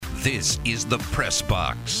This is the Press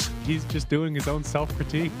Box. He's just doing his own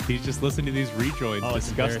self-critique. He's just listening to these rejoins,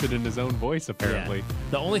 disgusted in his own voice, apparently. Yeah.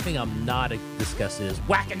 The only thing I'm not disgusted is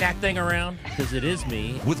whacking that thing around, because it is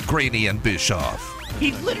me. With Graney and Bischoff.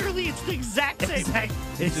 It's the exact same thing.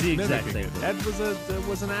 It's the exact same thing. Ed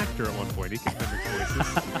was an actor at one point. He could mimic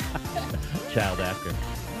voices. Child actor.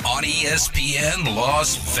 On ESPN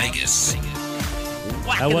Las Vegas.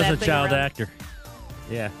 I was a child actor.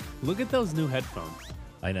 Yeah, Look at those new headphones.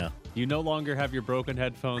 I know. You no longer have your broken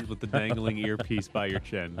headphones with the dangling earpiece by your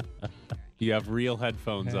chin. You have real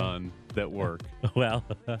headphones on that work Well,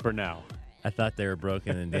 for now. I thought they were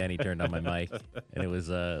broken, and Danny turned on my mic, and it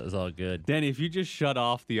was all good. Danny, if you just shut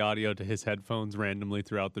off the audio to his headphones randomly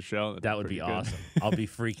throughout the show, That would be pretty good. awesome. I'll be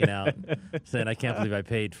freaking out, saying I can't believe I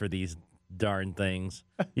paid for these darn things.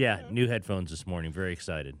 Yeah, new headphones this morning. Very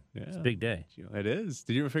excited. Yeah. It's a big day. It is.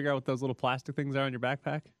 Did you ever figure out what those little plastic things are in your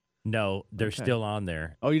backpack? No, they're Okay. still on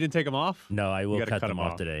there. Oh, you didn't take them off? No, I will gotta cut cut them 'em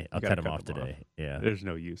off off. today. You I'll gotta cut them cut off them today. Yeah. There's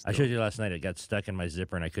no use. I to showed it. you last night. It got stuck in my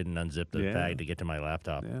zipper, and I couldn't unzip the Yeah. bag to get to my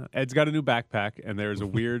laptop. Yeah. Ed's got a new backpack, and there's a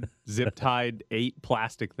weird zip-tied 8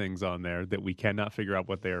 plastic things on there that we cannot figure out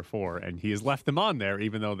what they are for, and he has left them on there,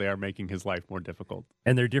 even though they are making his life more difficult.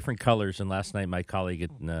 And they're different colors. And last night, my colleague,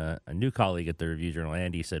 a new colleague at the Review Journal,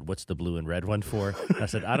 Andy, said, "What's the blue and red one for?" I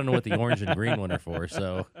said, "I don't know what the orange and green one are for."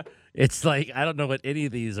 So it's like, I don't know what any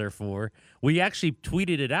of these are for. We actually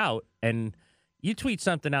tweeted it out, and you tweet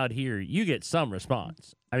something out here, you get some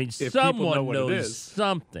response. I mean, people someone know what it knows is.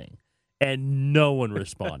 something, and no one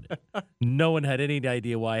responded. No one had any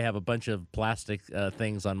idea why I have a bunch of plastic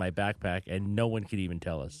things on my backpack, and no one could even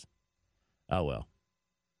tell us. Oh, well.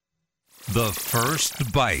 The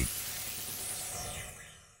First Bite.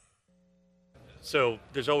 So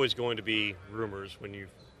there's always going to be rumors when you've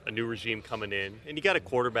a new regime coming in, and you got a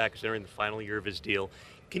quarterback who's entering the final year of his deal.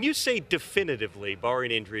 Can you say definitively, barring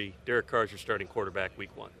injury, Derek Carr's your starting quarterback week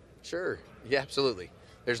 1? Sure. Yeah, absolutely.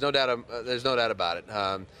 There's no doubt. There's no doubt about it.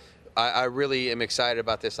 I really am excited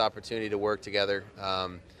about this opportunity to work together.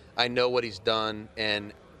 I know what he's done,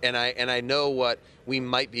 and I know what we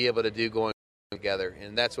might be able to do going together,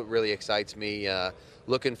 and that's what really excites me.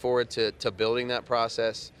 Looking forward to building that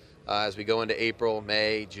process as we go into April,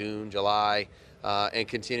 May, June, July. And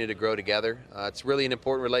continue to grow together. It's really an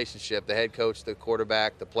important relationship, the head coach, the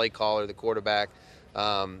quarterback, the play caller, the quarterback.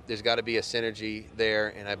 There's got to be a synergy there,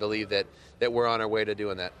 and I believe that we're on our way to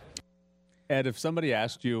doing that. Ed, if somebody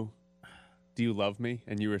asked you, "Do you love me?"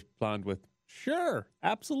 and you respond with, "Sure,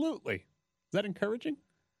 absolutely," is that encouraging?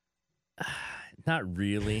 Not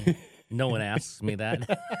really. No one asks me that,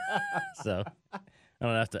 so I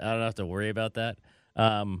don't have to worry about that.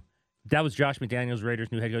 That was Josh McDaniels,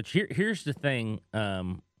 Raiders' new head coach. Here's the thing.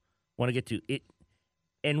 Want to get to it,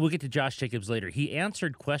 and we'll get to Josh Jacobs later. He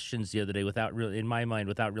answered questions the other day without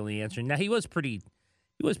really answering. Now he was pretty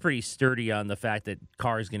sturdy on the fact that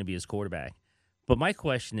Carr is going to be his quarterback. But my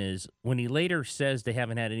question is, when he later says they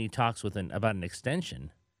haven't had any talks about an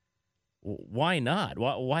extension, why not?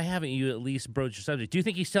 Why haven't you at least broached the subject? Do you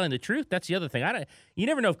think he's telling the truth? That's the other thing. You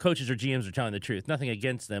never know if coaches or GMs are telling the truth. Nothing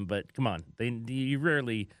against them, but come on, you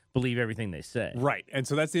rarely believe everything they say. Right, and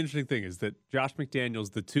so that's the interesting thing is that Josh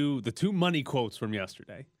McDaniels, the two money quotes from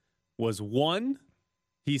yesterday, was one,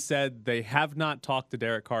 he said they have not talked to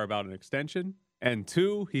Derek Carr about an extension, and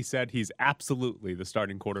two, he said he's absolutely the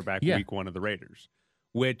starting quarterback week 1 of the Raiders,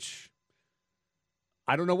 which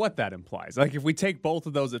I don't know what that implies. Like, if we take both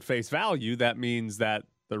of those at face value, that means that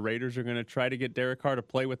the Raiders are going to try to get Derek Carr to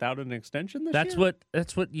play without an extension this year?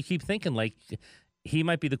 That's what you keep thinking. Like, he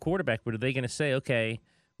might be the quarterback, but are they going to say, okay,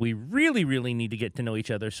 we really, really need to get to know each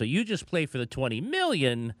other, so you just play for the $20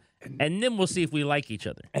 million, and then we'll see if we like each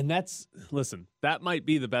other. And that might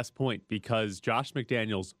be the best point, because Josh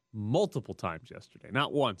McDaniels multiple times yesterday,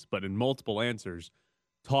 not once, but in multiple answers,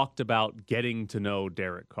 talked about getting to know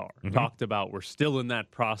Derek Carr, talked about we're still in that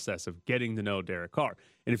process of getting to know Derek Carr.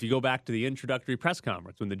 And if you go back to the introductory press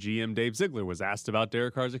conference when the GM Dave Ziegler was asked about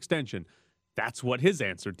Derek Carr's extension, that's what his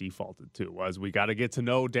answer defaulted to, was we got to get to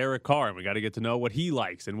know Derek Carr, and we got to get to know what he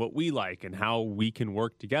likes and what we like and how we can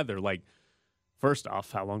work together. Like, first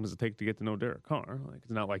off, how long does it take to get to know Derek Carr? Like, it's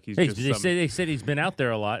not like he's just they said he's been out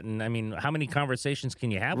there a lot, and I mean, how many conversations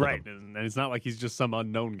can you have with him? Right, and it's not like he's just some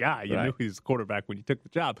unknown guy. You Right. knew he was a quarterback when you took the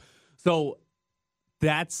job. So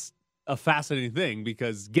that's a fascinating thing,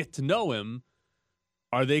 because get to know him,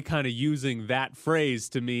 are they kind of using that phrase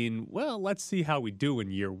to mean, well, let's see how we do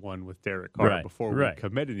in year 1 with Derek Carr before we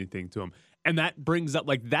commit anything to him? And that brings up,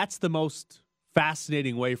 like, that's the most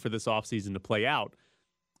fascinating way for this offseason to play out,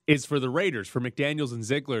 is for the Raiders, for McDaniels and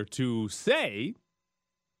Ziegler to say,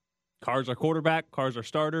 Carr's our quarterback, Carr's our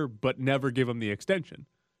starter, but never give him the extension.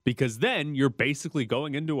 because then you're basically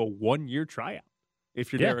going into a 1-year tryout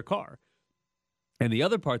if you're Derek Carr. And the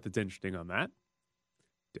other part that's interesting on that,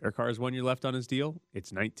 Derek Carr has 1 year left on his deal.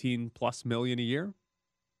 It's $19+ million a year.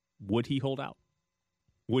 Would he hold out?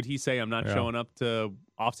 Would he say, I'm not showing up to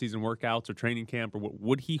offseason workouts or training camp? Or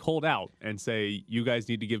would he hold out and say, you guys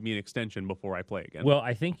need to give me an extension before I play again? Well,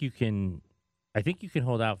 I think you can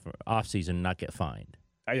hold out for offseason and not get fined.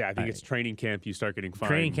 Yeah, I think it's training camp you start getting fined.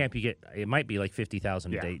 Training camp it might be like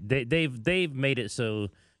 $50,000 a day. They've made it so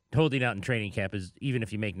holding out in training camp is, even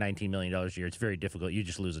if you make $19 million a year, it's very difficult. You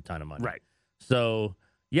just lose a ton of money. Right. So,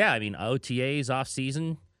 yeah, I mean, OTAs off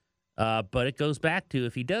season, but it goes back to,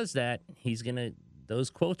 if he does that, those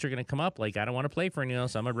quotes are going to come up like, I don't want to play for anyone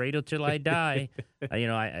else. I'm a Raider till I die.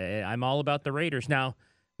 I'm all about the Raiders. Now,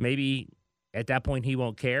 maybe at that point he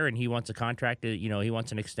won't care and he wants a contract, he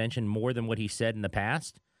wants an extension more than what he said in the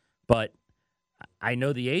past. But I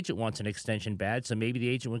know the agent wants an extension bad, so maybe the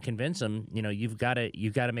agent would convince him, you've got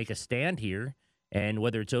to make a stand here. And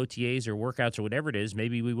whether it's OTAs or workouts or whatever it is,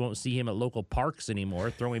 maybe we won't see him at local parks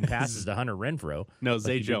anymore throwing passes to Hunter Renfrow. No,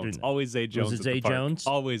 Zay Jones. Always Zay Jones. Was it Zay Jones?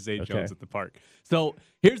 Always Zay Jones at the park. So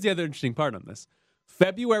here's the other interesting part on this.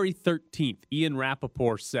 February 13th, Ian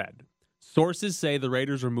Rappaport said, sources say the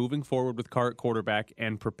Raiders are moving forward with Carr at quarterback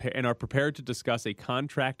and are prepared to discuss a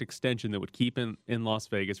contract extension that would keep him in Las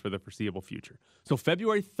Vegas for the foreseeable future. So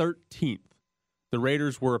February 13th, the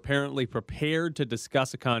Raiders were apparently prepared to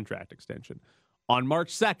discuss a contract extension. On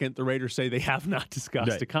March 2nd, the Raiders say they have not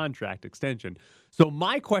discussed a contract extension. So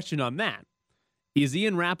my question on that is,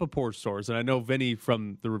 Ian Rappaport's source, and I know Vinny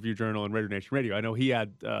from the Review Journal and Raider Nation Radio, I know he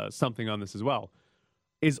had something on this as well,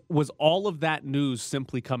 was all of that news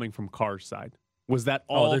simply coming from Carr's side? Was that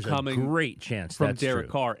all coming a great chance from that's Derek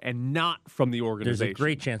true. Carr and not from the organization? There's a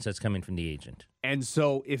great chance that's coming from the agent. And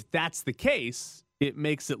so if that's the case, it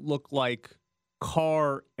makes it look like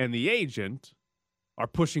Carr and the agent are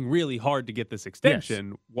pushing really hard to get this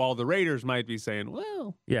extension, while the Raiders might be saying,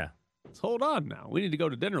 well, let's hold on now. We need to go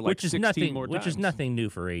to dinner like 16 more times. Which is nothing new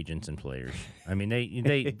for agents and players. I mean,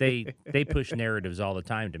 they push narratives all the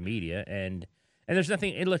time to media, and there's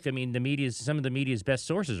nothing. And look, I mean, some of the media's best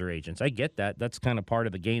sources are agents. I get that. That's kind of part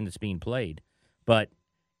of the game that's being played. But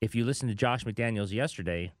if you listen to Josh McDaniels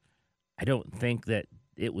yesterday, I don't think that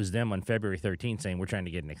it was them on February 13th saying we're trying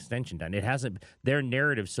to get an extension done. It hasn't. Their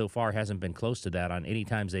narrative so far hasn't been close to that on any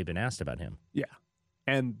times they've been asked about him. Yeah,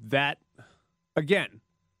 and that again,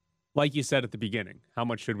 like you said at the beginning, how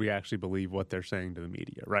much should we actually believe what they're saying to the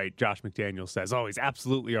media? Right? Josh McDaniels says, "Oh, he's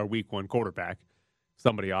absolutely our Week 1 quarterback."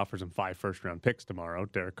 Somebody offers him 5 first-round picks tomorrow.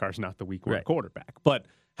 Derek Carr's not the Week 1 quarterback, but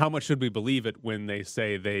how much should we believe it when they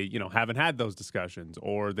say they, haven't had those discussions,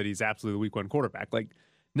 or that he's absolutely the Week 1 quarterback? Like,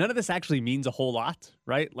 none of this actually means a whole lot,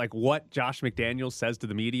 right? Like what Josh McDaniels says to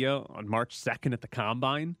the media on March 2nd at the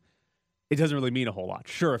Combine, it doesn't really mean a whole lot.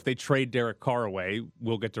 Sure, if they trade Derek Carr away,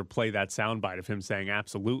 we'll get to play that soundbite of him saying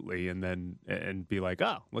absolutely and be like,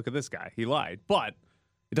 oh, look at this guy. He lied. But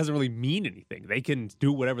it doesn't really mean anything. They can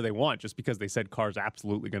do whatever they want just because they said Carr's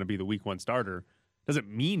absolutely going to be the Week 1 starter. Doesn't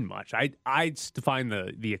mean much. I find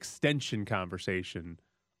the extension conversation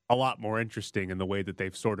a lot more interesting in the way that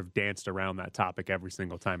they've sort of danced around that topic every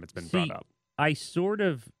single time it's been brought up. I sort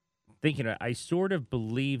of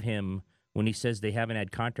believe him when he says they haven't had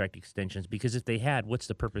contract extensions, because if they had, what's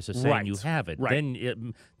the purpose of saying you haven't? Right.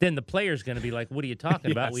 Then the player's going to be like, what are you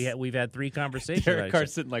talking about? We've had 3 conversations. Derek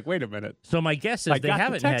Carr's sitting like, wait a minute. So my guess is they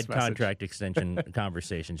haven't had contract extension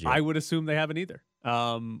conversations yet. I would assume they haven't either.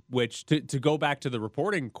 Which, to go back to the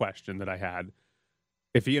reporting question that I had,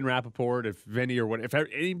 if Ian Rappaport, if Vinny, or if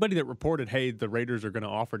anybody that reported, hey, the Raiders are going to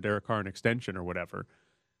offer Derek Carr an extension or whatever,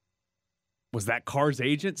 was that Carr's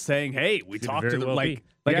agent saying, hey, we talked to them?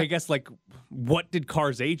 I guess, what did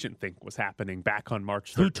Carr's agent think was happening back on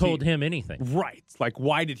March 13th? Who told him anything? Right. Like,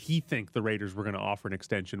 why did he think the Raiders were going to offer an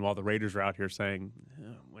extension while the Raiders are out here saying,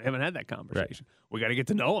 we haven't had that conversation. Right. We got to get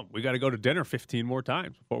to know him. We got to go to dinner 15 more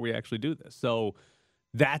times before we actually do this. So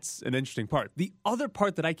that's an interesting part. The other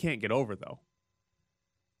part that I can't get over, though,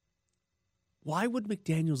 why would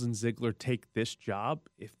McDaniels and Ziegler take this job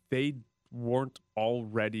if they weren't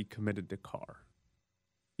already committed to Carr?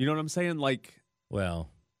 You know what I'm saying?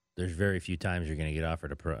 Well, there's very few times you're going to get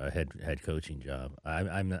offered a head coaching job.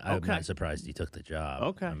 I'm not surprised he took the job.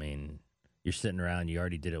 Okay. I mean, you're sitting around. You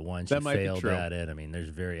already did it once. You failed at it. I mean,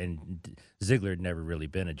 and Ziegler had never really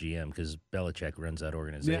been a GM because Belichick runs that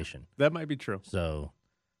organization. Yeah, that might be true. So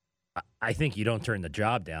I think you don't turn the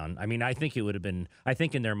job down. I mean, I think it would have been. I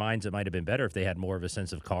think in their minds it might have been better if they had more of a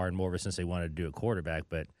sense of Carr and more of a sense they wanted to do a quarterback.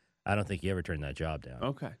 But I don't think you ever turn that job down.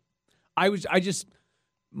 Okay.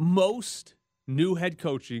 Most new head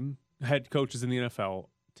coaches in the NFL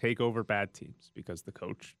take over bad teams because the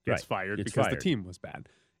coach gets Right, fired gets because fired. the team was bad.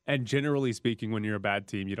 And generally speaking, when you're a bad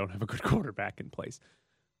team, you don't have a good quarterback in place.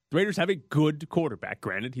 The Raiders have a good quarterback.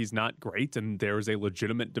 Granted, he's not great, and there is a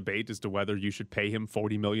legitimate debate as to whether you should pay him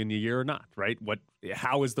 $40 million a year or not, right?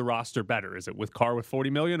 How is the roster better? Is it with Carr with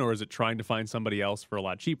 $40 million, or is it trying to find somebody else for a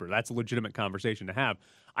lot cheaper? That's a legitimate conversation to have.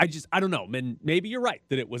 I don't know. Maybe you're right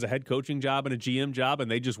that it was a head coaching job and a GM job,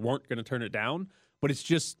 and they just weren't going to turn it down. But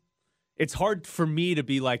it's hard for me to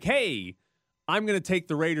be like, hey, I'm going to take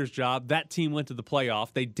the Raiders job. That team went to the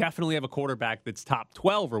playoff. They definitely have a quarterback that's top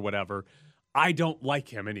 12 or whatever. I don't like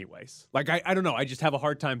him anyways. Like, I don't know. I just have a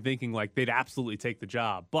hard time thinking like they'd absolutely take the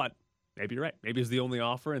job. But maybe you're right. Maybe it's the only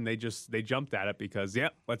offer, and they jumped at it because,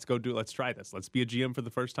 let's try this. Let's be a GM for the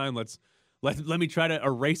first time. Let me try to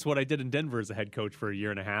erase what I did in Denver as a head coach for a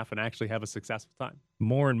year and a half and actually have a successful time.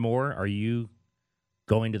 More and more, are you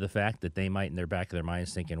going to the fact that they might, in their back of their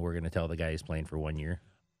minds, thinking we're going to tell the guy he's playing for 1 year?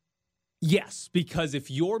 Yes, because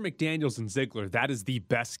if you're McDaniels and Ziegler, that is the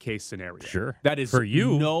best case scenario. Sure. That is for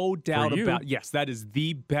you, no doubt for you. about. Yes, that is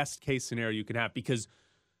the best case scenario you can have because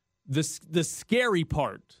the scary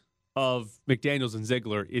part of McDaniels and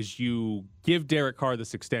Ziegler is you give Derek Carr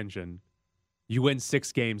this extension, you win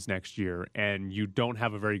 6 games next year, and you don't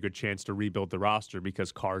have a very good chance to rebuild the roster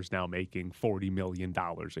because Carr's now making $40 million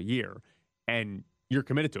a year, and you're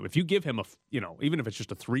committed to him. If you give him even if it's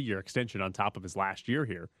just a 3-year extension on top of his last year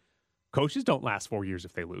here. Coaches don't last 4 years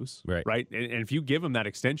if they lose, right? And if you give him that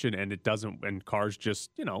extension and it doesn't, and Carr's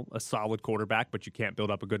just a solid quarterback, but you can't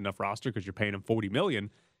build up a good enough roster because you're paying him $40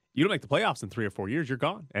 million, you don't make the playoffs in 3 or 4 years, you're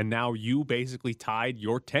gone. And now you basically tied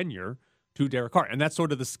your tenure to Derek Carr, and that's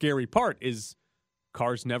sort of the scary part is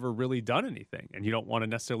Carr's never really done anything, and you don't want to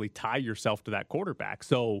necessarily tie yourself to that quarterback.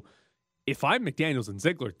 So if I'm McDaniels and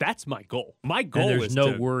Ziegler, that's my goal. My goal and is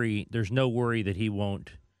worry. There's no worry that he won't.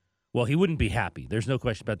 Well, he wouldn't be happy. There's no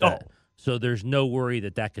question about that. Oh. So there's no worry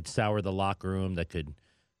that could sour the locker room, that could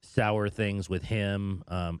sour things with him.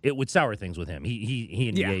 It would sour things with him. He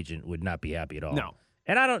and the agent would not be happy at all. No.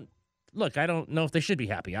 And I don't know if they should be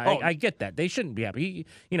happy. I get that. They shouldn't be happy.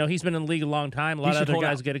 He's been in the league a long time. A lot of other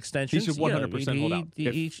guys get extensions. He should 100% hold out.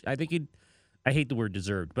 I think I hate the word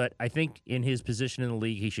deserved, but I think in his position in the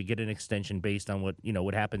league, he should get an extension based on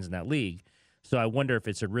what happens in that league. So I wonder if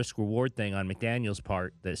it's a risk-reward thing on McDaniel's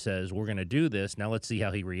part that says, we're going to do this. Now let's see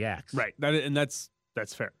how he reacts. Right.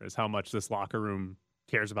 That's fair, is how much this locker room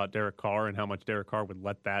cares about Derek Carr and how much Derek Carr would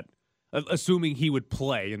let that, assuming he would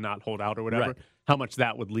play and not hold out or whatever, how much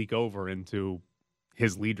that would leak over into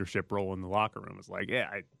his leadership role in the locker room. It's like,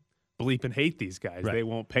 I bleep and hate these guys. They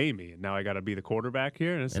won't pay me, and now I got to be the quarterback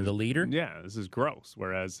here. And the leader? Yeah, this is gross.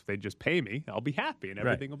 Whereas if they just pay me, I'll be happy, and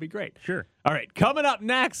everything will be great. Sure. All right, coming up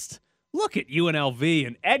next, look at UNLV,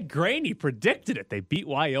 and Ed Graney predicted it. They beat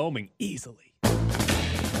Wyoming easily.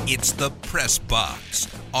 It's the Press Box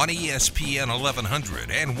on ESPN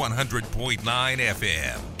 1100 and 100.9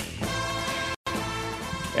 FM.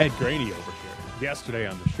 Ed Graney over here yesterday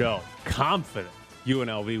on the show, confident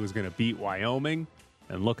UNLV was going to beat Wyoming,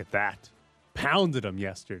 and look at that. Pounded them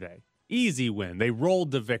yesterday. Easy win. They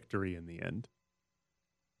rolled to victory in the end.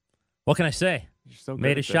 What can I say? You're so good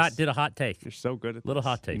Made a at shot, this. did a hot take. You're so good at Little this.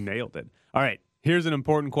 hot take. You nailed it. All right, here's an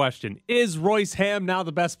important question. Is Royce Ham now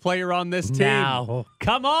the best player on this team? No.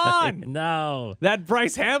 Come on. No. That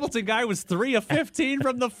Bryce Hamilton guy was 3 of 15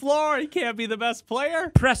 from the floor. He can't be the best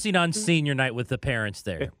player. Pressing on senior night with the parents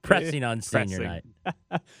there. Pressing on senior night.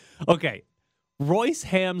 Okay. Royce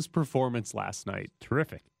Ham's performance last night.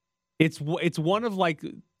 Terrific. It's one of like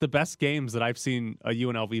the best games that I've seen a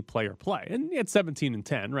UNLV player play. And he had 17 and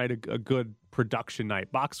 10, right? A good production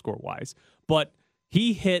night box score wise. But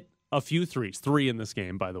he hit a few threes, 3 in this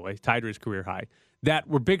game, by the way, tied to his career high, that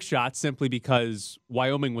were big shots simply because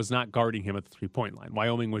Wyoming was not guarding him at the 3-point line.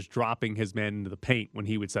 Wyoming was dropping his man into the paint when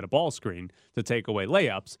he would set a ball screen to take away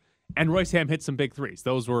layups. And Royce Ham hit some big threes.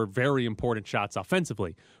 Those were very important shots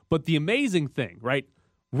offensively. But the amazing thing, right?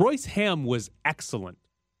 Royce Ham was excellent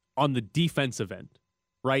on the defensive end,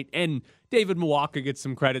 right? And David Mwaka gets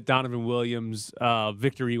some credit, Donovan Williams,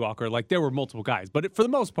 Victor Ewalker. Like, there were multiple guys. But for the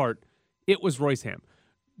most part, it was Royce Ham.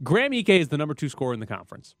 Graham Ike is the number 2 scorer in the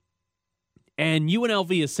conference. And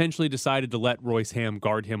UNLV essentially decided to let Royce Ham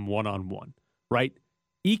guard him one-on-one, right?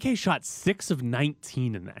 Ike shot 6 of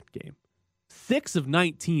 19 in that game. 6 of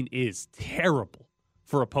 19 is terrible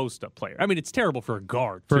for a post-up player. I mean, it's terrible for a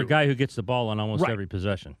guard, For too. a guy who gets the ball on almost every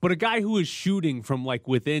possession. But a guy who is shooting from like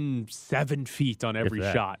within 7 feet on every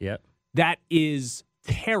shot, Yep. that is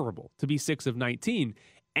terrible to be 6 of 19.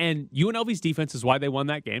 And UNLV's defense is why they won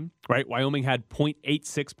that game, right? Wyoming had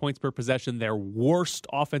 0.86 points per possession. Their worst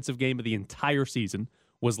offensive game of the entire season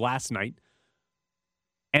was last night.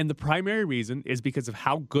 And the primary reason is because of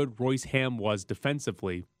how good Royce Ham was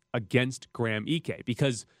defensively against Graham Ike.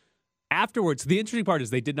 Because afterwards, the interesting part is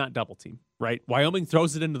they did not double team, right? Wyoming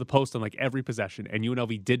throws it into the post on like every possession, and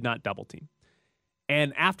UNLV did not double team.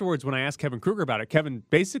 And afterwards, when I asked Kevin Kruger about it, Kevin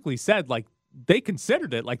basically said like they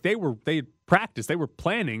considered it, like they had practiced, they were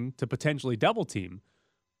planning to potentially double team.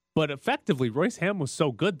 But effectively, Royce Ham was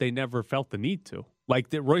so good, they never felt the need to. Like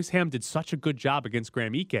Royce Ham did such a good job against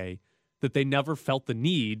Graham Ike that they never felt the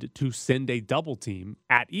need to send a double team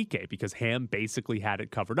at Ike because Ham basically had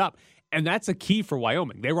it covered up. And that's a key for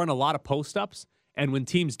Wyoming. They run a lot of post-ups, and when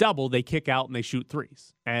teams double, they kick out and they shoot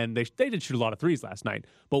threes. And they did shoot a lot of threes last night.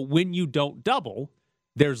 But when you don't double,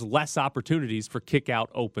 there's less opportunities for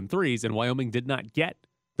kick-out open threes, and Wyoming did not get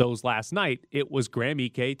those last night. It was Graham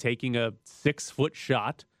Ike taking a 6-foot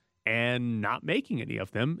shot and not making any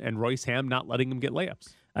of them, and Royce Ham not letting him get layups.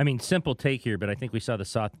 I mean, simple take here, but I think we saw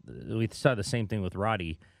the same thing with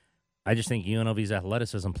Roddy. I just think UNLV's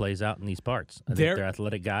athleticism plays out in these parts. I think they're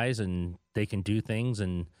athletic guys, and they can do things,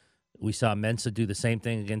 and we saw Mensa do the same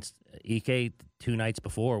thing against Ike 2 nights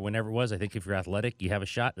before, whenever it was. I think if you're athletic, you have a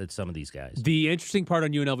shot at some of these guys. The interesting part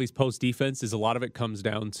on UNLV's post defense is a lot of it comes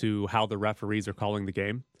down to how the referees are calling the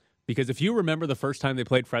game. Because if you remember the first time they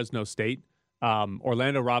played Fresno State,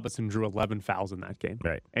 Orlando Robinson drew 11 fouls in that game.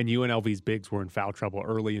 Right. And UNLV's bigs were in foul trouble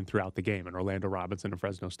early and throughout the game, and Orlando Robinson and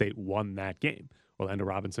Fresno State won that game. Orlando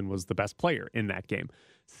Robinson was the best player in that game.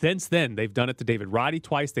 Since then, they've done it to David Roddy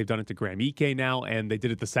twice. They've done it to Graham Ike now, and they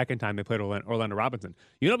did it the second time they played Orlando Robinson.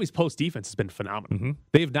 UNLV's post defense has been phenomenal. Mm-hmm.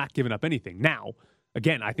 They have not given up anything. Now,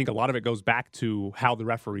 again, I think a lot of it goes back to how the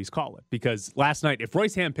referees call it. Because last night, if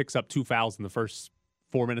Royce Ham picks up 2 fouls in the first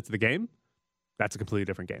 4 minutes of the game, that's a completely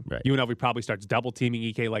different game. Right. UNLV probably starts double teaming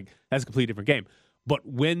Ike. Like, that's a completely different game. But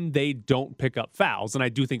when they don't pick up fouls, and I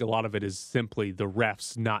do think a lot of it is simply the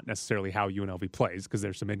refs, not necessarily how UNLV plays, because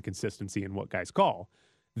there's some inconsistency in what guys call,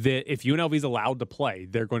 that if UNLV is allowed to play,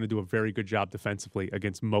 they're going to do a very good job defensively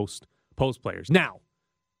against most post players. Now,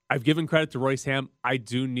 I've given credit to Royce Ham. I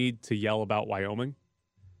do need to yell about Wyoming.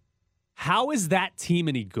 How is that team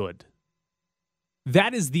any good?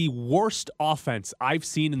 That is the worst offense I've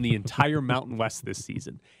seen in the entire Mountain West this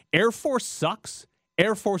season. Air Force sucks.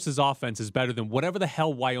 Air Force's offense is better than whatever the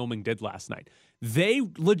hell Wyoming did last night. They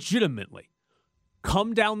legitimately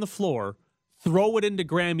come down the floor, throw it into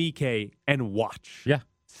Graham Ike, and watch. Yeah.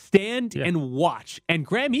 Stand and watch. And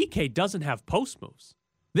Graham Ike doesn't have post moves.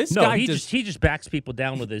 He just backs people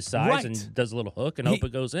down with his size and does a little hook and hope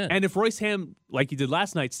it goes in. And if Royce Ham, like he did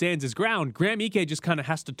last night, stands his ground, Graham Ike just kind of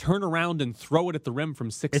has to turn around and throw it at the rim from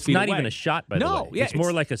 6 feet away. It's not even a shot, by the way. Yeah, it's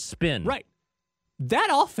more like a spin. Right. That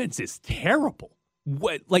offense is terrible.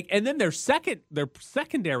 And then their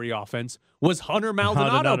secondary offense was Hunter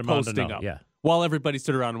Maldonado posting up while everybody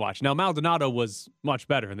stood around and watched. Now, Maldonado was much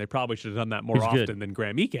better, and they probably should have done that more often than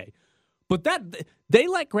Graham Ike. But they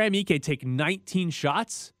let Graham Ike take 19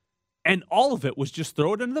 shots, and all of it was just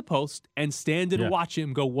throw it into the post and stand and watch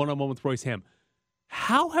him go one-on-one with Royce Ham.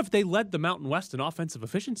 How have they led the Mountain West in offensive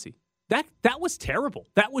efficiency? That was terrible.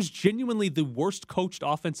 That was genuinely the worst coached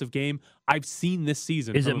offensive game I've seen this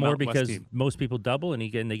season. Is it more because most people double and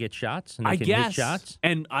they get shots and they can hit shots?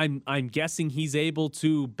 And I'm guessing he's able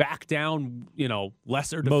to back down,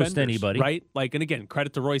 lesser defenders. Most anybody. Right? And again,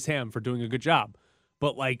 credit to Royce Ham for doing a good job.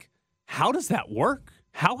 But how does that work?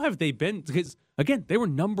 How have they been? Because again, they were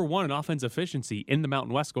number 1 in offensive efficiency in the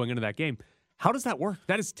Mountain West going into that game. How does that work?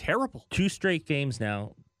 That is terrible. 2 straight games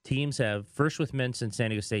now. Teams have, first with Mensa and San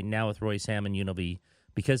Diego State, now with Royce Ham and UNLV,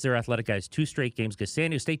 because they're athletic guys, 2 straight games, because San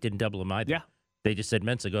Diego State didn't double them either. Yeah. They just said,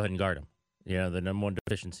 Mensa, go ahead and guard him. The number 1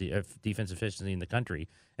 defensive efficiency in the country.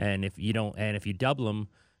 And if you double them,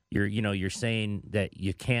 you're saying that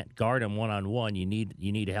you can't guard him one-on-one. You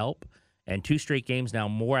need help. And 2 straight games now,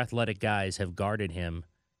 more athletic guys have guarded him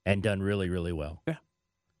and done really, really well. Yeah.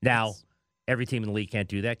 Now, every team in the league can't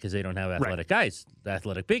do that because they don't have athletic guys,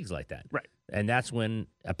 athletic bigs like that. Right. And that's when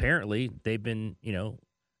apparently they've been,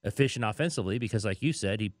 efficient offensively because, like you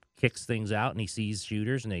said, he kicks things out and he sees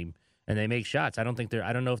shooters and they make shots. I don't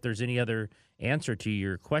know if there's any other answer to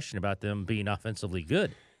your question about them being offensively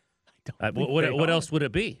good. What else would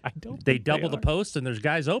it be? They double the post and there's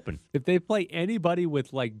guys open. If they play anybody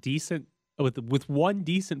with decent with one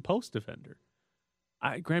decent post defender,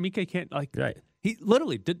 Graham Ike can't Right. He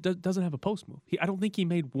literally doesn't have a post move. I don't think he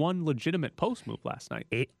made one legitimate post move last night.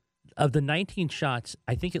 Of the 19 shots,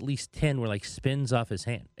 I think at least 10 were spins off his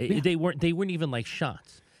hand. They weren't even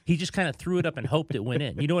shots. He just kind of threw it up and hoped it went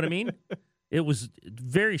in. You know what I mean? It was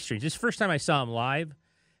very strange. This is the first time I saw him live,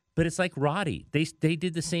 But it's like Roddy. They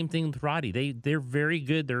did the same thing with Roddy. They're very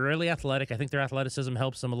good. They're really athletic. I think their athleticism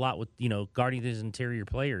helps them a lot with guarding these interior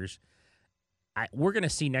players. We're going to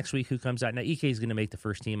see next week who comes out. Now Ike is going to make the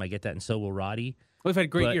first team. I get that, and so will Roddy. Well, they've had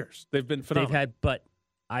great years. They've been phenomenal.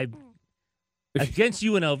 Against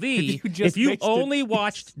UNLV, if you only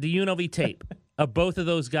watched the UNLV tape of both of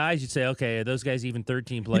those guys, you'd say, okay, are those guys even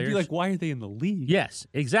third-team players? You'd be like, why are they in the league? Yes,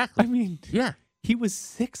 exactly. I mean, yeah. He was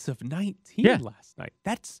 6 of 19 last night.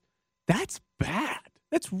 That's bad.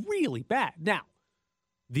 That's really bad. Now,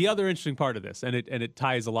 the other interesting part of this, and it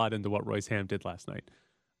ties a lot into what Royce Ham did last night.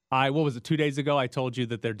 What was it, 2 days ago? I told you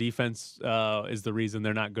that their defense is the reason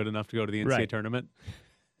they're not good enough to go to the NCAA tournament.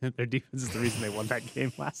 Their defense is the reason they won that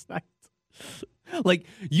game last night. Like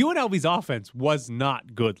UNLV's offense was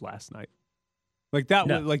not good last night. Like that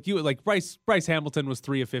was like Bryce Hamilton was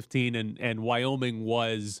 3 of 15, and Wyoming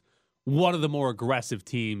was one of the more aggressive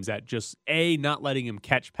teams at just A, not letting him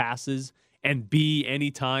catch passes, and B, any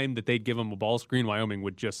time that they'd give him a ball screen, Wyoming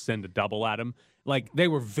would just send a double at him. Like, they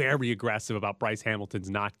were very aggressive about Bryce Hamilton's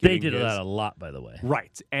not getting They did that a lot, by the way.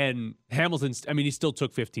 Right. And Hamilton's, I mean, he still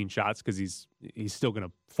took 15 shots because he's still going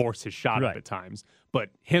to force his shot up at times. But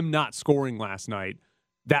him not scoring last night,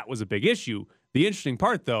 that was a big issue. The interesting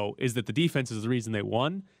part, though, is that the defense is the reason they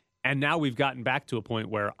won. And now we've gotten back to a point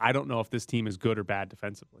where I don't know if this team is good or bad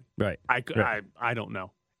defensively. Right. I don't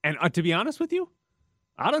know. And to be honest with you,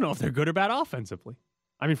 I don't know if they're good or bad offensively.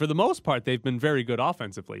 I mean, for the most part, they've been very good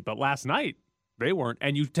offensively. But last night, they weren't.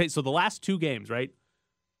 And so the last 2 games, right,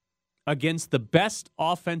 against the best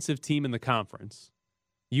offensive team in the conference,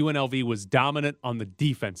 UNLV was dominant on the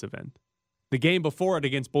defensive end. The game before it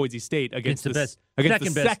against Boise State, against the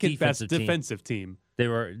second best defensive team. They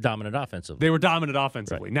were dominant offensively. They were dominant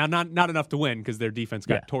offensively. Right. Now, not enough to win because their defense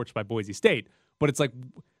got torched by Boise State. But it's like,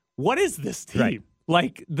 what is this team? Right.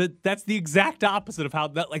 Like, that's the exact opposite of how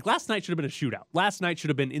that. Like, last night should have been a shootout. Last night should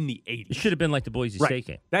have been in the 80s. It should have been like the Boise State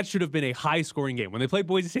game. That should have been a high-scoring game. When they played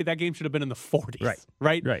Boise State, that game should have been in the 40s.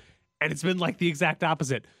 Right. And it's been like the exact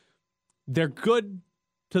opposite. They're good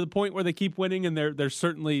to the point where they keep winning, and they're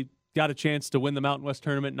certainly got a chance to win the Mountain West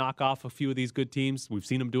tournament, knock off a few of these good teams. We've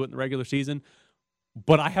seen them do it in the regular season.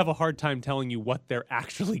 But I have a hard time telling you what they're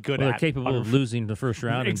actually good at. They're capable of losing the first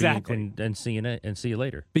round and seeing it and see you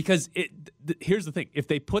later. Because here's the thing. If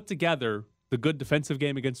they put together the good defensive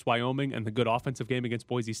game against Wyoming and the good offensive game against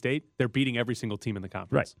Boise State, they're beating every single team in the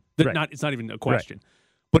conference. It's not even a question.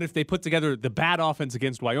 Right. But if they put together the bad offense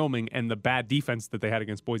against Wyoming and the bad defense that they had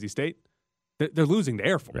against Boise State, they're losing to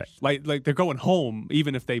Air Force. Right. Like they're going home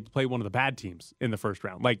even if they play one of the bad teams in the first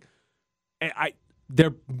round. Like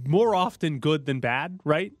they're more often good than bad,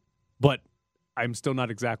 right? But I'm still not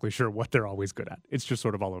exactly sure what they're always good at. It's just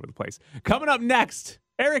sort of all over the place. Coming up next,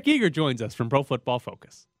 Eric Eager joins us from Pro Football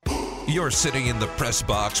Focus. You're sitting in the press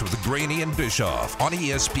box with Graney and Bischoff on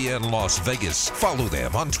ESPN Las Vegas. Follow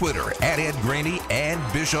them on Twitter at Ed Graney and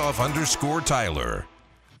Bischoff_Tyler.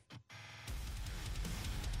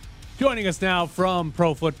 Joining us now from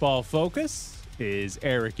Pro Football Focus is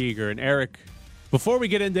Eric Eager. And Eric, before we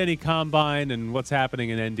get into any combine and what's happening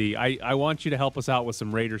in ND, I want you to help us out with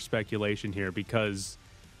some Raiders speculation here because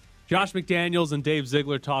Josh McDaniels and Dave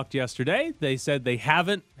Ziegler talked yesterday. They said they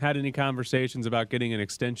haven't had any conversations about getting an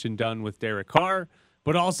extension done with Derek Carr,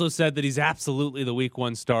 but also said that he's absolutely the Week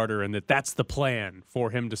 1 starter and that that's the plan for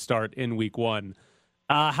him to start in Week 1.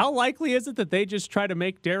 How likely is it that they just try to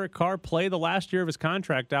make Derek Carr play the last year of his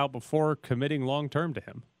contract out before committing long-term to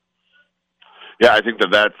him? Yeah, I think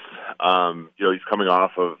that's, he's coming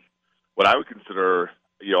off of what I would consider,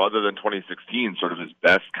 other than 2016, sort of his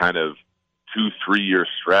best kind of 2-3 year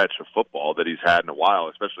stretch of football that he's had in a while,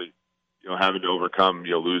 especially, having to overcome,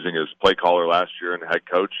 losing his play caller last year and head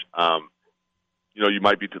coach. You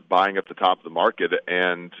might be buying at the top of the market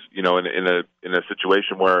and, in a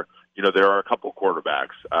situation where, there are a couple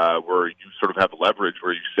quarterbacks where you sort of have leverage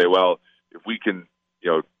where you say, well, if we can,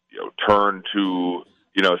 turn to,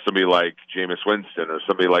 somebody like Jameis Winston or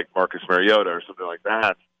somebody like Marcus Mariota or something like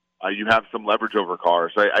that, you have some leverage over Carr.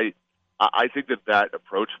 So I think that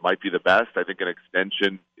approach might be the best. I think an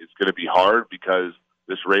extension is going to be hard because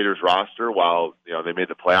this Raiders roster, while they made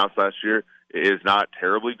the playoffs last year, is not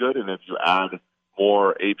terribly good. And if you add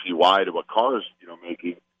more APY to what Carr is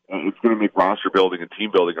making, it's going to make roster building and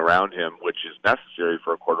team building around him, which is necessary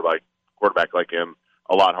for a quarterback like him,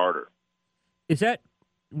 a lot harder. Is that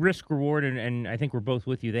risk reward? And I think we're both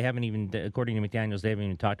with you. They haven't even, according to McDaniels, they haven't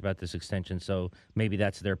even talked about this extension. So maybe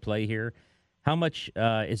that's their play here. How much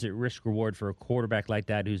is it risk reward for a quarterback like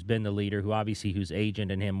that who's been the leader, whose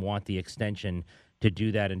agent and him want the extension to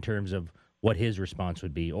do that in terms of what his response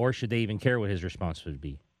would be? Or should they even care what his response would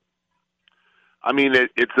be? I mean,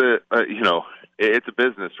 it's it's a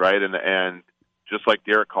business, right? And just like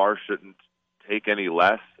Derek Carr shouldn't take any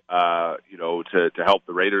less, to help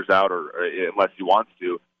the Raiders out, or unless he wants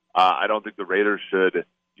to. I don't think the Raiders should,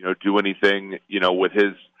 do anything, with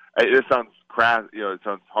his. It sounds crass, it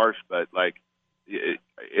sounds harsh, but like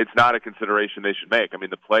it's not a consideration they should make. I mean,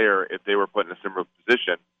 the player, if they were put in a similar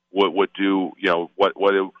position, would do, what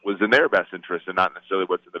was in their best interest, and not necessarily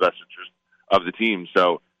what's in the best interest of the team.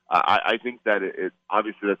 So I think that it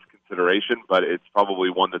obviously that's a consideration, but it's probably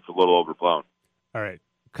one that's a little overblown. All right.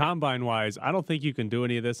 Combine-wise, I don't think you can do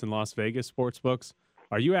any of this in Las Vegas sports books.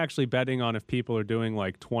 Are you actually betting on if people are doing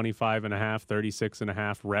like 25 and a half, 36 and a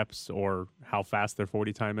half reps, or how fast their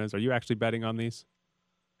 40 time is? Are you actually betting on these?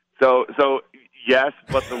 So yes,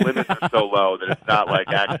 but the limits are so low that it's not like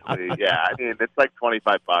actually, yeah. I mean, it's like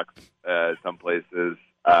 $25 some places.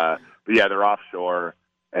 But yeah, they're offshore.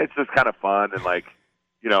 It's just kind of fun. And like,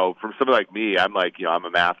 from somebody like me, I'm like, I'm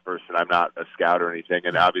a math person. I'm not a scout or anything.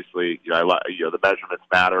 And obviously, the measurements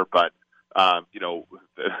matter, but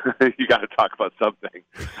you got to talk about something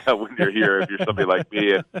when you're here. If you're somebody like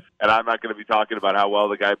me, and I'm not going to be talking about how well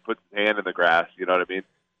the guy puts his hand in the grass. You know what I mean?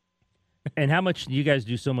 And how much you guys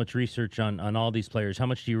do so much research on all these players? How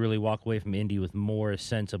much do you really walk away from Indy with more a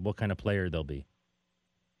sense of what kind of player they'll be?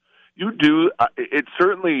 You do. It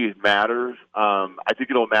certainly matters. I think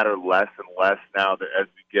it'll matter less and less now that as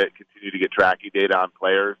we continue to get tracking data on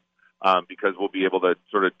players, because we'll be able to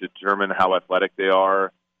sort of determine how athletic they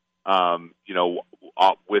are,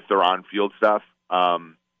 with their on-field stuff.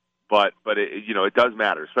 But it does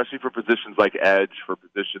matter, especially for positions like edge, for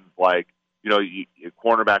positions like,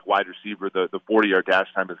 cornerback, wide receiver. The 40-yard dash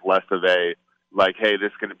time is less of a like, hey, this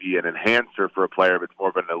is going to be an enhancer for a player, but it's more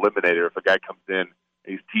of an eliminator. If a guy comes in,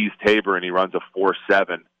 he's Tease Tabor and he runs a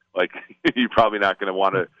 4.7, like you're probably not going to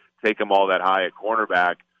want to take him all that high at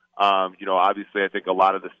cornerback. Obviously I think a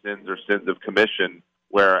lot of the sins are sins of commission,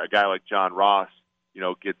 where a guy like John Ross,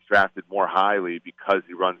 gets drafted more highly because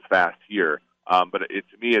he runs fast here. But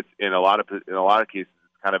to me, it's in a lot of cases,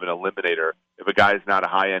 it's kind of an eliminator. If a guy's not a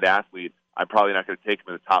high-end athlete, I'm probably not going to take him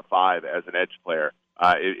in the top 5 as an edge player.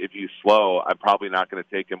 If he's slow, I'm probably not going to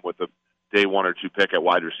take him with a day 1 or 2 pick at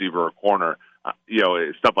wide receiver or corner.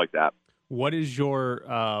 Stuff like that. What is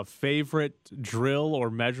your favorite drill or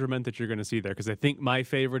measurement that you're going to see there? Because I think my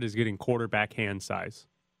favorite is getting quarterback hand size.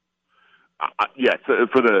 Yeah, so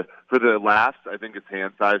for the laughs, I think it's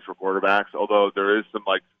hand size for quarterbacks. Although there is some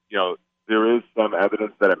there is some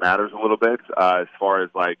evidence that it matters a little bit as far as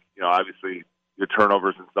obviously your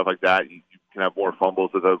turnovers and stuff like that. You can have more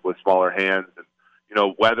fumbles with smaller hands,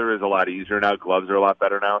 and weather is a lot easier now. Gloves are a lot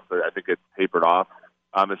better now, so I think it's tapered off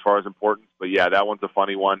as far as importance. But yeah, that one's a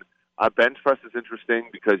funny one. Bench press is interesting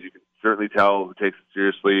because you can certainly tell who takes it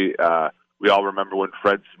seriously. We all remember when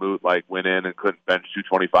Fred Smoot went in and couldn't bench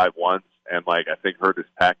 225 once, and I think hurt his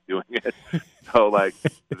pec doing it. So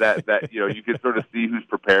that you can sort of see who's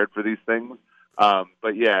prepared for these things.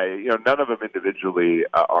 But yeah, none of them individually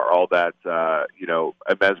are all that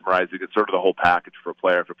mesmerizing. It's sort of the whole package for a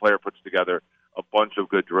player. If a player puts together a bunch of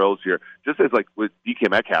good drills here, just as with DK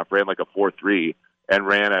Metcalf ran a 4.3 and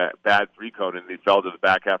ran a bad 3-cone and he fell to the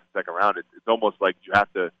back half of the second round. It's almost like you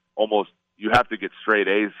have to get straight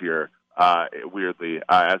A's here. Weirdly,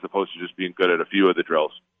 as opposed to just being good at a few of the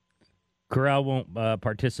drills. Corral won't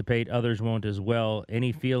participate. Others won't as well.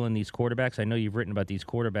 Any feel in these quarterbacks? I know you've written about these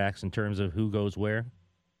quarterbacks in terms of who goes where.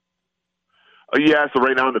 Yeah, so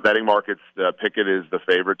right now in the betting markets, Pickett is the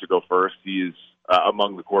favorite to go first. He's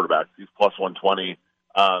among the quarterbacks. He's plus 120.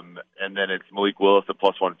 And then it's Malik Willis at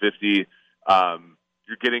plus 150.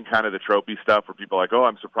 You're getting kind of the trophy stuff where people are like, oh,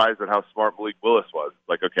 I'm surprised at how smart Malik Willis was.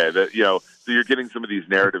 Okay, so you're getting some of these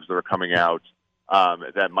narratives that are coming out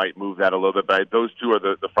that might move that a little bit. But those two are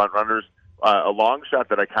the front runners. A long shot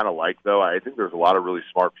that I kind of like, though, I think there's a lot of really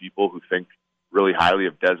smart people who think really highly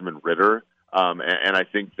of Desmond Ridder. And I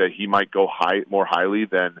think that he might go more highly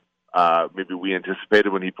than maybe we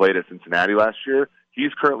anticipated when he played at Cincinnati last year.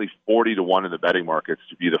 He's currently 40-1 in the betting markets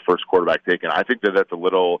to be the first quarterback taken. I think that's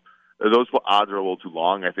those odds are a little too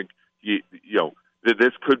long. I think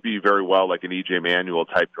this could be very well like an EJ Manuel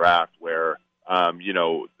type draft where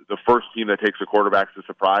the first team that takes a quarterback is a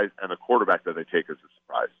surprise, and the quarterback that they take is a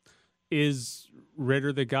surprise. Is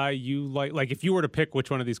Ridder the guy you like? Like, if you were to pick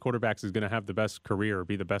which one of these quarterbacks is going to have the best career or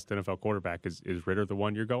be the best NFL quarterback, is Ridder the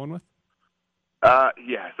one you're going with?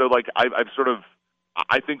 Yeah. So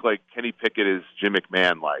I think Kenny Pickett is Jim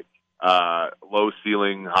McMahon low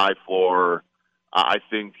ceiling, high floor. I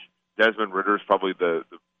think Desmond Ridder is probably the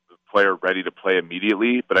player ready to play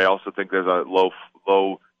immediately, but I also think there's a low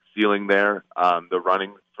ceiling there. The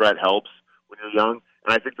running threat helps when you're young.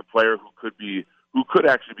 And I think the player who could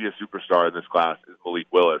actually be a superstar in this class is Malik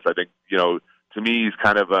Willis. I think, to me, he's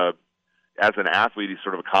kind of as an athlete, he's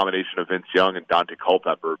sort of a combination of Vince Young and Dante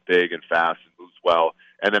Culpepper, big and fast and moves well.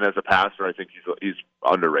 And then as a passer, I think he's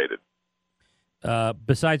underrated.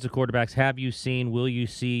 Besides the quarterbacks, will you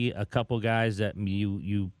see a couple guys that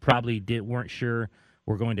you probably weren't sure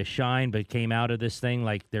were going to shine, but came out of this thing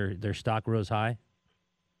like their stock rose high?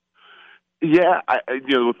 Yeah,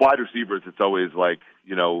 with wide receivers, it's always like,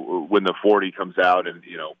 when the 40 comes out and,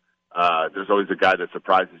 there's always a guy that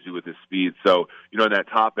surprises you with his speed. So, in that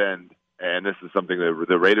top end, and this is something that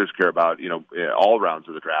the Raiders care about, all rounds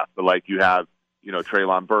of the draft, but like you have,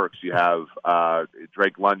 Treylon Burks, you have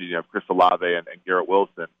Drake London, you have Chris Olave and Garrett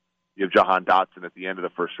Wilson, you have Jahan Dotson at the end of the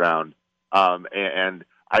first round. And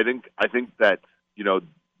I think that,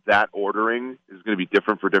 that ordering is going to be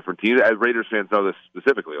different for different teams. As Raiders fans know this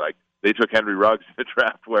specifically, like they took Henry Ruggs in the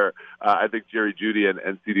draft where I think Jerry Jeudy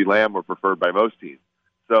and CeeDee Lamb were preferred by most teams.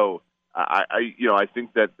 So I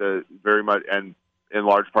think that very much, and in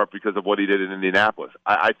large part because of what he did in Indianapolis,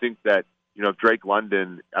 I think that, if Drake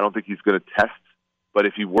London, I don't think he's going to test, but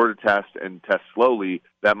if he were to test and test slowly,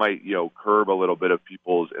 that might, curb a little bit of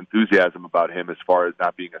people's enthusiasm about him as far as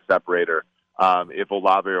not being a separator. If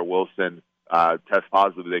Olave or Wilson test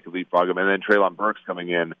positive, they could leapfrog him. And then Treylon Burks coming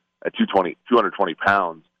in at 220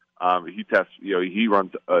 pounds. He tests, he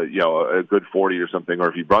runs, a good 40 or something, or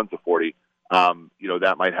if he runs a 40,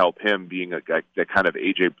 that might help him being a kind of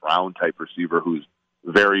A.J. Brown type receiver who's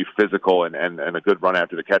very physical and a good run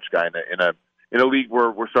after the catch guy in a league where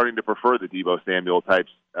we're starting to prefer the Deebo Samuel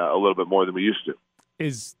types a little bit more than we used to.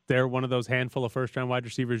 Is there one of those handful of first-round wide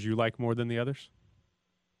receivers you like more than the others?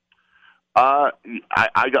 I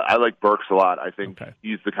like Burks a lot. I think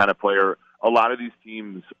he's the kind of player. A lot of these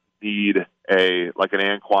teams need an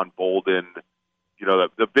Anquan Bolden,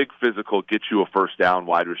 the big physical get you a first down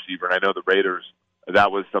wide receiver. And I know the Raiders,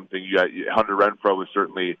 that was something Hunter Renfrow was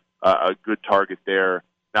certainly a good target there.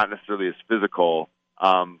 Not necessarily as physical,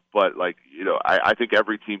 but I think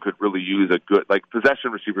every team could really use a good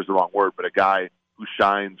possession receiver is the wrong word, but a guy who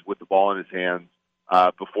shines with the ball in his hands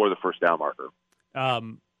before the first down marker.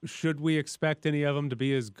 Should we expect any of them to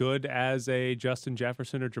be as good as a Justin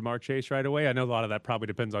Jefferson or Jamar Chase right away? I know a lot of that probably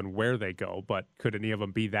depends on where they go, but could any of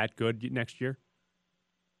them be that good next year?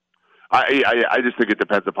 I just think it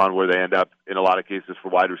depends upon where they end up in a lot of cases for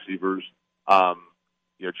wide receivers.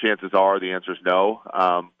 Chances are the answer is no.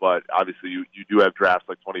 But obviously you do have drafts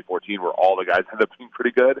like 2014 where all the guys end up being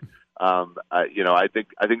pretty good. I think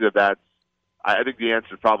the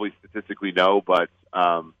answer is probably statistically no, but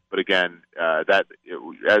again, that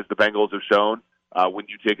as the Bengals have shown, when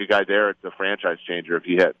you take a guy there, it's a franchise changer if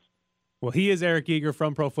he hits. Well, he is Eric Eager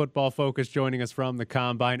from Pro Football Focus joining us from the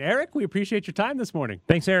Combine. Eric, we appreciate your time this morning.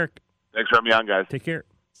 Thanks, Eric. Thanks for having me on, guys. Take care.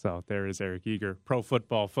 So there is Eric Eager, Pro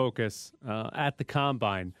Football Focus at the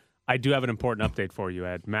Combine. I do have an important update for you,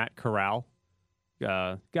 Ed. Matt Corral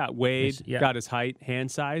got weighed, got his height,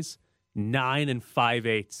 hand size, 9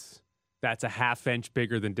 5/8. That's a half inch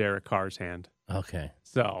bigger than Derek Carr's hand. Okay.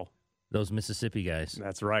 So those Mississippi guys.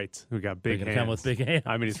 That's right. We got big hands. Come with big hands.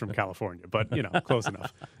 I mean, he's from California, but close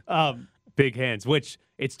enough. Big hands. Which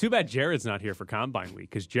it's too bad Jared's not here for Combine Week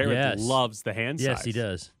because Jared loves the hand size. Yes, he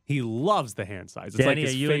does. He loves the hand size. It's Danny, like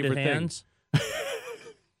his are you favorite into hands?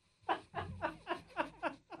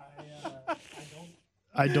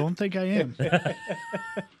 I don't think I am.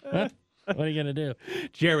 What are you going to do?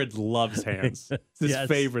 Jared loves hands. It's his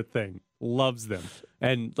favorite thing. Loves them.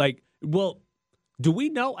 And do we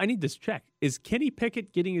know? I need this check. Is Kenny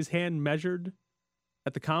Pickett getting his hand measured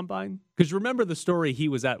at the Combine? Because remember the story, he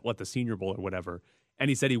was at the Senior Bowl or whatever, and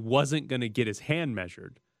he said he wasn't going to get his hand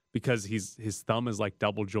measured because his thumb is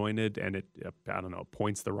double jointed and it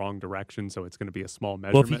points the wrong direction, so it's going to be a small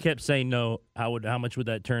measurement. Well, if he kept saying no, how much would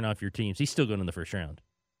that turn off your teams? He's still going in the first round.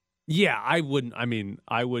 Yeah, I wouldn't. I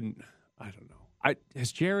don't know.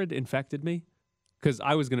 Has Jared infected me? Because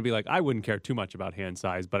I was going to be I wouldn't care too much about hand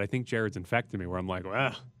size, but I think Jared's infected me where I'm well,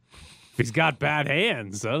 if he's got bad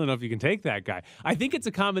hands, I don't know if you can take that guy. I think it's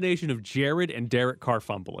a combination of Jared and Derek Carr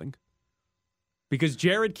fumbling. Because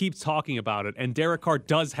Jared keeps talking about it, and Derek Carr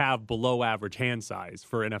does have below average hand size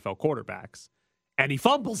for NFL quarterbacks, and he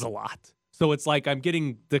fumbles a lot. So it's I'm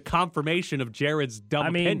getting the confirmation of Jared's dumb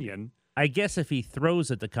opinion. I guess if he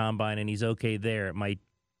throws at the Combine and he's okay there, it might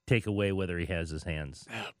take away whether he has his hands.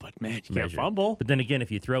 But man, you can't fumble. But then again,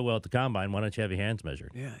 if you throw well at the Combine, why don't you have your hands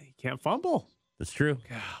measured? Yeah, you can't fumble. That's true.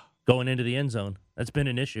 Going into the end zone, that's been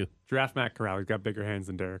an issue. Draft Matt Corral. He's got bigger hands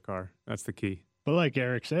than Derek Carr. That's the key. But like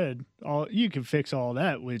Eric said, you can fix all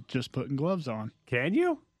that with just putting gloves on. Can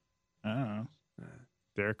you? I don't know.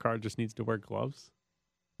 Derek Carr just needs to wear gloves.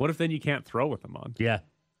 What if then you can't throw with them on? Yeah.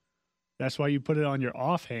 That's why you put it on your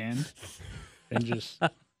offhand and just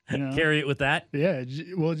Carry it with that. Yeah,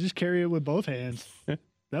 just carry it with both hands.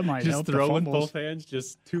 That might Just help. throw the with fumbles. both hands,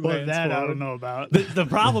 just two Well, hands that I forward. don't know about. The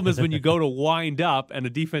problem is when you go to wind up and a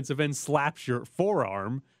defensive end slaps your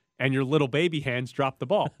forearm and your little baby hands drop the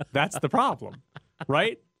ball. That's the problem,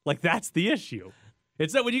 right? Like that's the issue.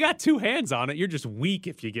 It's that when you got two hands on it, you're just weak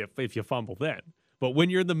if you fumble then. But when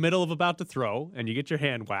you're in the middle of about to throw and you get your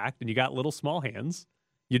hand whacked and you got little small hands,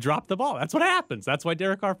 you drop the ball. That's what happens. That's why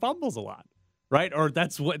Derek Carr fumbles a lot, right? Or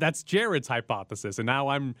that's Jared's hypothesis, and now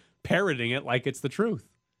I'm parroting it like it's the truth.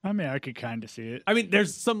 I mean, I could kind of see it. I mean,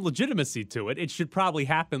 there's some legitimacy to it. It should probably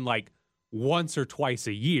happen like once or twice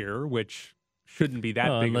a year, which shouldn't be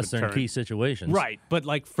that big Unless of a they're in turn. key situations. Right. But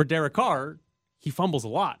like for Derek Carr, he fumbles a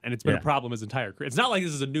lot, and it's been Yeah. a problem his entire career. It's not like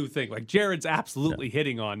this is a new thing. Like Jared's absolutely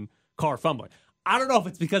hitting on Carr fumbling. I don't know if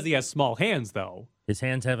it's because he has small hands, though. His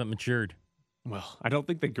hands haven't matured. Well, I don't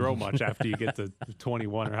think they grow much after you get to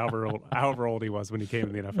 21 or however old he was when he came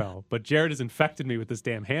in the NFL. But Jared has infected me with this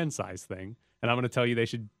damn hand size thing, and I'm going to tell you they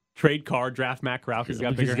should trade Carr, draft Matt Corral because he's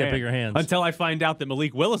got Because bigger he's got hands. bigger hands. Until I find out that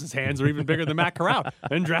Malik Willis's hands are even bigger than Matt Corral,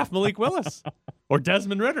 then draft Malik Willis or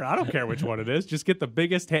Desmond Ridder. I don't care which one it is. Just get the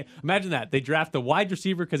biggest hand. Imagine that. They draft the wide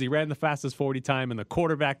receiver because he ran the fastest 40 time and the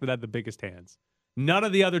quarterback that had the biggest hands. None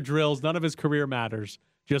of the other drills, none of his career matters.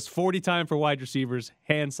 Just 40 time for wide receivers,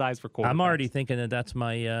 hand size for quarterbacks. I'm already thinking that's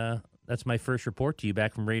my first report to you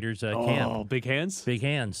back from Raiders camp. Oh, big hands? Big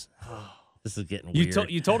hands. This is getting You,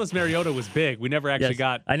 weird. you told us Mariota was big. We never actually Yes.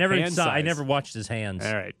 got I never hand saw. I size. never watched his hands.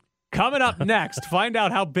 All right. Coming up next, find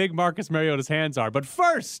out how big Marcus Mariota's hands are. But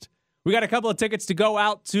first, we got a couple of tickets to go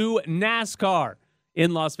out to NASCAR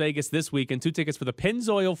in Las Vegas this week, and 2 tickets for the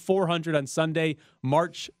Pennzoil 400 on Sunday,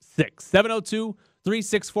 March 6th.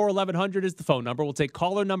 702-364-1100 is the phone number. We'll take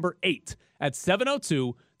caller number 8 at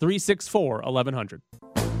 702-364-1100.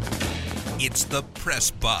 It's the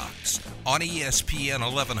Press Box on ESPN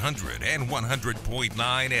 1100 and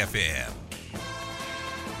 100.9 FM.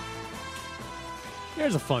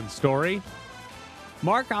 Here's a fun story.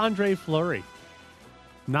 Marc-Andre Fleury,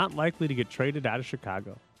 not likely to get traded out of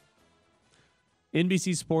Chicago.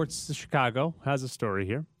 NBC Sports Chicago has a story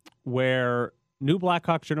here where new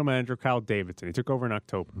Blackhawks general manager Kyle Davidson, he took over in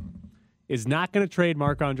October, is not going to trade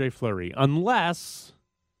Marc-Andre Fleury unless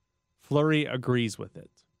Fleury agrees with it.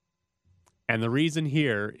 And the reason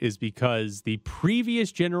here is because the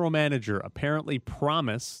previous general manager apparently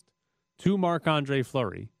promised to Marc-Andre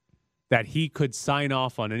Fleury that he could sign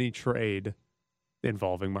off on any trade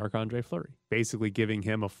involving Marc-Andre Fleury, basically giving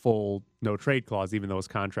him a full no-trade clause, even though his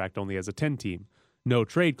contract only has a 10-team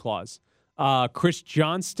no-trade clause. Chris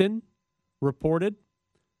Johnston reported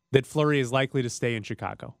that Fleury is likely to stay in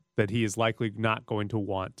Chicago, that he is likely not going to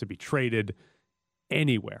want to be traded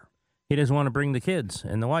anywhere. He doesn't want to bring the kids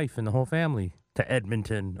and the wife and the whole family to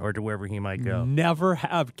Edmonton or to wherever he might go. Never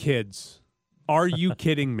have kids. Are you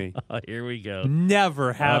kidding me? Oh, here we go.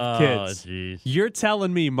 Never have kids. Jeez. You're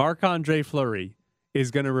telling me Marc-Andre Fleury is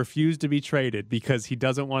going to refuse to be traded because he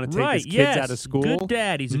doesn't want to take his kids out of school? Good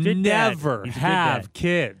dad. He's a good dad. Never He's a good have dad.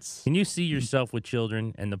 kids. Can you see yourself with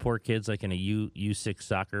children and the poor kids like in a U6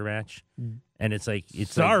 soccer match? And it's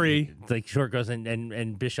Sorry. like Short goes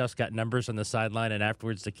and Bischoff's got numbers on the sideline, and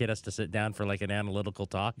afterwards the kid has to sit down for like an analytical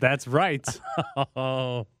talk. That's right.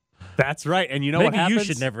 Oh, That's right. And you know maybe what happens? you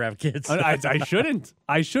should never have kids. I shouldn't.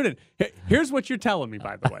 I shouldn't. Here's what you're telling me,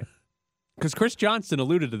 by the way. Because Chris Johnston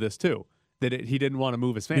alluded to this, too, that he didn't want to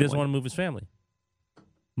move his He family. doesn't want to move his family.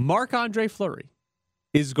 Marc-Andre Fleury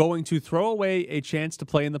is going to throw away a chance to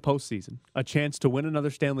play in the postseason, a chance to win another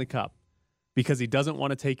Stanley Cup, because he doesn't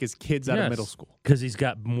want to take his kids out of middle school. Because he's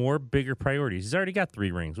got more bigger priorities. He's already got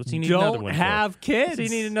 3 rings. What's he need another Don't one have for? kids.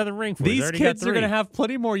 What's he need another ring for? He's These already kids got are going to 3. have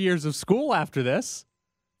plenty more years of school after this.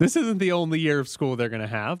 This isn't the only year of school they're going to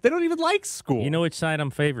have. They don't even like school. You know which side I'm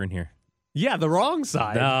favoring here? Yeah, the wrong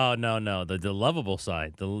side. No. The lovable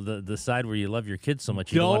side. The side where you love your kids so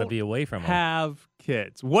much you don't want to be away from them. Have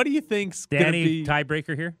kids. What do you think's going to Danny, be?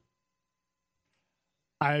 tiebreaker here?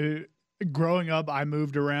 Growing up, I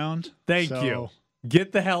moved around. Thank so, you.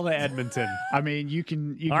 Get the hell to Edmonton. I mean, you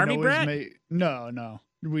can Army always brat? make no.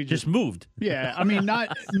 We Just moved. yeah. I mean,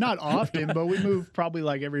 not often, but we move probably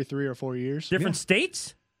like every 3 or 4 years. Different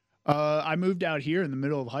states? I moved out here in the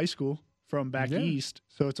middle of high school from back Yeah. east,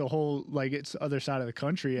 so it's a whole it's other side of the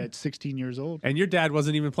country at 16 years old. And your dad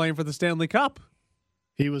wasn't even playing for the Stanley Cup.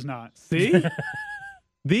 He was not. See?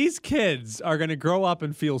 These kids are going to grow up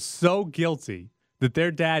and feel so guilty that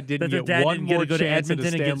their dad didn't That their get dad one didn't more get to go to chance at a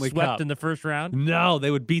Edmonton and get Stanley swept Cup. in the first round? No,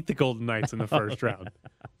 they would beat the Golden Knights in the first round.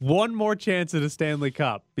 One more chance at a Stanley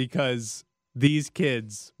Cup because these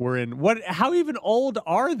kids were in how even old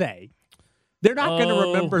are they? They're not going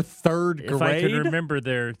to remember third grade. If I could remember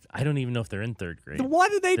I don't even know if they're in third grade.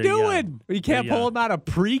 What are they doing? Young. You can't pull them out of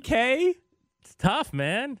pre-K? It's tough,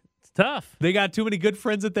 man. It's tough. They got too many good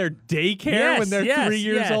friends at their daycare when they're 3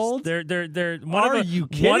 years old? They're you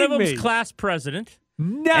kidding one of them's me? class president.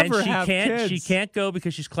 Never and have kids. She can't go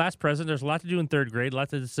because she's class president. There's a lot to do in third grade,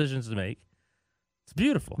 lots of decisions to make. It's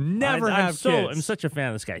beautiful. Never have kids. I'm such a fan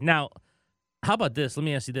of this guy. Now, how about this? Let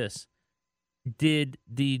me ask you this. Did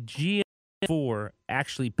the GM4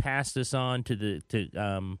 actually pass this on to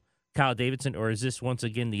Kyle Davidson, or is this once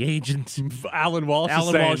again the agent? Alan Walsh is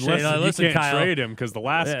saying, listen, you can't Kyle, trade him because the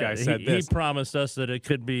last guy said this. He promised us that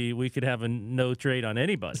we could have a no trade on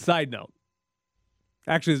anybody. Side note.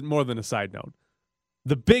 Actually, it's more than a side note.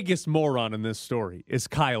 The biggest moron in this story is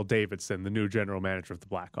Kyle Davidson, the new general manager of the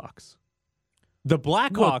Blackhawks. The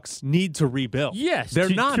Blackhawks need to rebuild. Yes, they're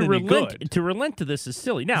not any good. To relent to this is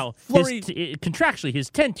silly. Now, Fleury, contractually, his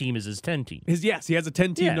 10 team is his 10 team. Yes, he has a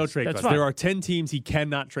 10-team no-trade clause. Fine. There are 10 teams he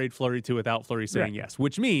cannot trade Fleury to without Fleury saying yes,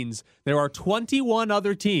 which means there are 21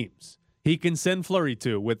 other teams he can send Fleury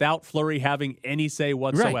to without Fleury having any say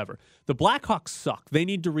whatsoever. Right. The Blackhawks suck. They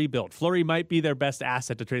need to rebuild. Fleury might be their best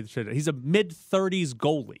asset to trade the trade. He's a mid-30s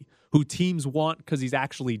goalie who teams want because he's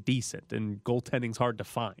actually decent, and goaltending's hard to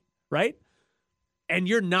find, right? And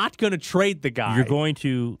you're not going to trade the guy. You're going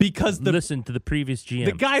to listen to the previous GM.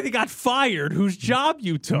 The guy that got fired, whose job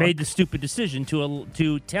you took. Made the stupid decision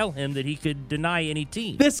to tell him that he could deny any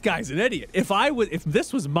team. This guy's an idiot. If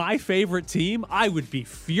this was my favorite team, I would be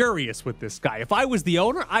furious with this guy. If I was the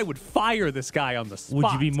owner, I would fire this guy on the spot.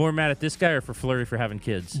 Would you be more mad at this guy or for Fleury for having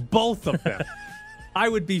kids? Both of them. I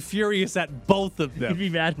would be furious at both of them. You'd be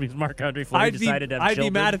mad because Marc-Andre Fleury decided to have children.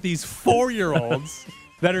 I'd be mad at these 4-year-olds.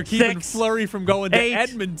 That are keeping Fleury from going to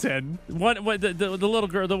Edmonton. The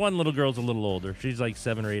one little girl's a little older. She's like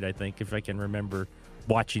 7 or 8, I think, if I can remember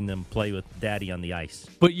watching them play with Daddy on the ice.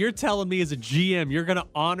 But you're telling me as a GM, you're going to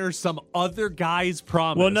honor some other guy's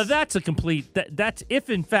promise. Well, no, that's a complete. That's if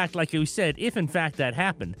in fact, like we said, if in fact that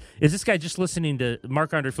happened, is this guy just listening to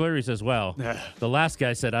Marc-Andre Fleury says, well, the last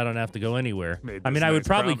guy said I don't have to go anywhere. I would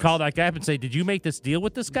probably call that guy up and say, did you make this deal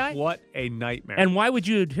with this guy? What a nightmare. And why would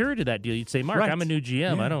you adhere to that deal? You'd say, Mark, I'm a new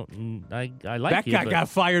GM. Yeah. I like that you. That guy got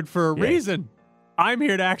fired for a reason. I'm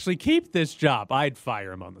here to actually keep this job. I'd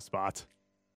fire him on the spot.